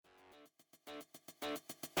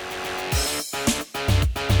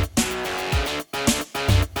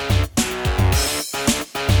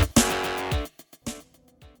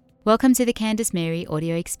Welcome to the Candace Mary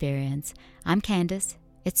audio experience. I'm Candace,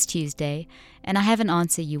 it's Tuesday, and I have an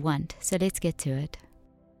answer you want, so let's get to it.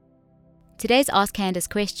 Today's Ask Candace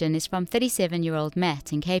question is from 37-year-old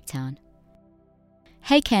Matt in Cape Town.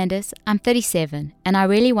 Hey Candace, I'm 37 and I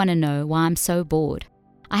really want to know why I'm so bored.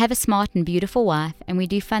 I have a smart and beautiful wife and we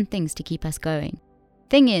do fun things to keep us going.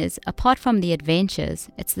 Thing is, apart from the adventures,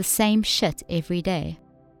 it's the same shit every day.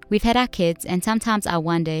 We've had our kids and sometimes I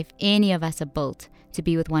wonder if any of us are built to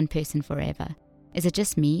be with one person forever. Is it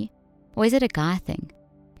just me? Or is it a guy thing?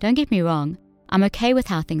 Don't get me wrong, I'm okay with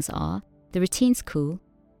how things are, the routine's cool.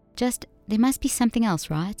 Just, there must be something else,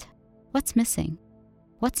 right? What's missing?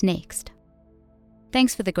 What's next?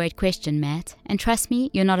 Thanks for the great question, Matt, and trust me,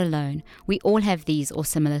 you're not alone. We all have these or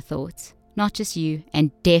similar thoughts. Not just you,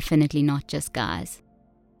 and definitely not just guys.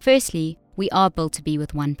 Firstly, we are built to be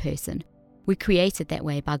with one person. We're created that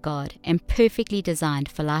way by God and perfectly designed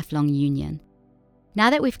for lifelong union. Now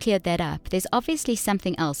that we've cleared that up, there's obviously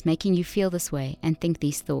something else making you feel this way and think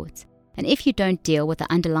these thoughts. And if you don't deal with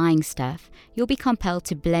the underlying stuff, you'll be compelled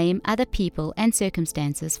to blame other people and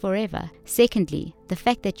circumstances forever. Secondly, the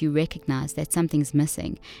fact that you recognize that something's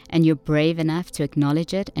missing and you're brave enough to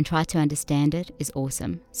acknowledge it and try to understand it is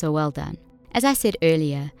awesome. So well done. As I said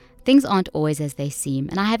earlier, things aren't always as they seem,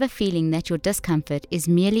 and I have a feeling that your discomfort is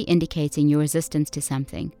merely indicating your resistance to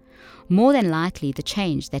something. More than likely the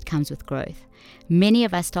change that comes with growth. Many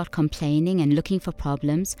of us start complaining and looking for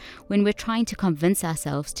problems when we're trying to convince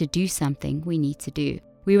ourselves to do something we need to do.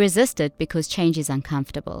 We resist it because change is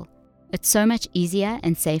uncomfortable. It's so much easier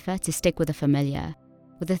and safer to stick with the familiar,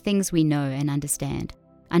 with the things we know and understand.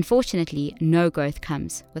 Unfortunately, no growth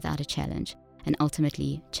comes without a challenge, and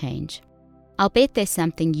ultimately change. I'll bet there's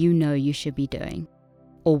something you know you should be doing,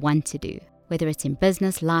 or want to do, whether it's in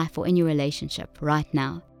business, life, or in your relationship right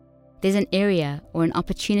now. There's an area or an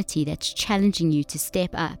opportunity that's challenging you to step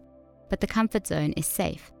up, but the comfort zone is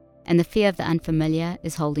safe, and the fear of the unfamiliar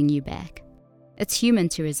is holding you back. It's human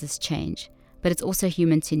to resist change, but it's also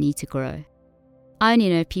human to need to grow. I only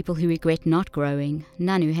know people who regret not growing,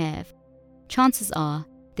 none who have. Chances are,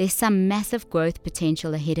 there's some massive growth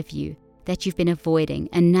potential ahead of you that you've been avoiding,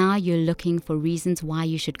 and now you're looking for reasons why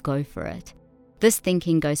you should go for it. This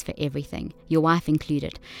thinking goes for everything, your wife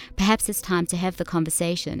included. Perhaps it's time to have the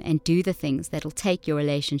conversation and do the things that'll take your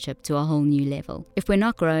relationship to a whole new level. If we're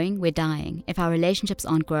not growing, we're dying. If our relationships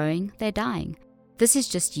aren't growing, they're dying. This is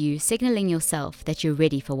just you signaling yourself that you're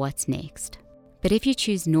ready for what's next. But if you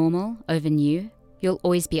choose normal over new, you'll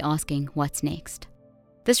always be asking what's next.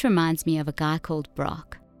 This reminds me of a guy called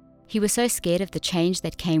Brock. He was so scared of the change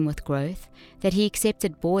that came with growth that he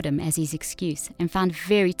accepted boredom as his excuse and found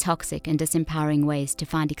very toxic and disempowering ways to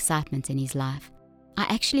find excitement in his life. I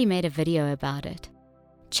actually made a video about it.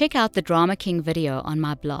 Check out the Drama King video on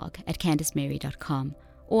my blog at CandaceMary.com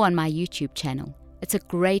or on my YouTube channel. It's a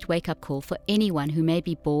great wake-up call for anyone who may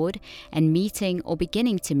be bored and meeting or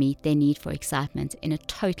beginning to meet their need for excitement in a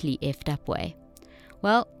totally effed up way.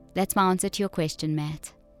 Well, that's my answer to your question,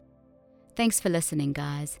 Matt. Thanks for listening,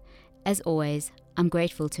 guys. As always, I'm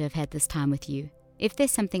grateful to have had this time with you. If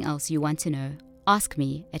there's something else you want to know, ask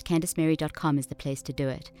me at CandaceMary.com is the place to do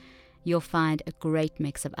it. You'll find a great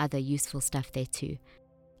mix of other useful stuff there too.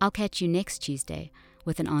 I'll catch you next Tuesday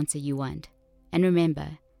with an answer you want. And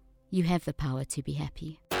remember, you have the power to be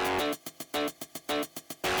happy.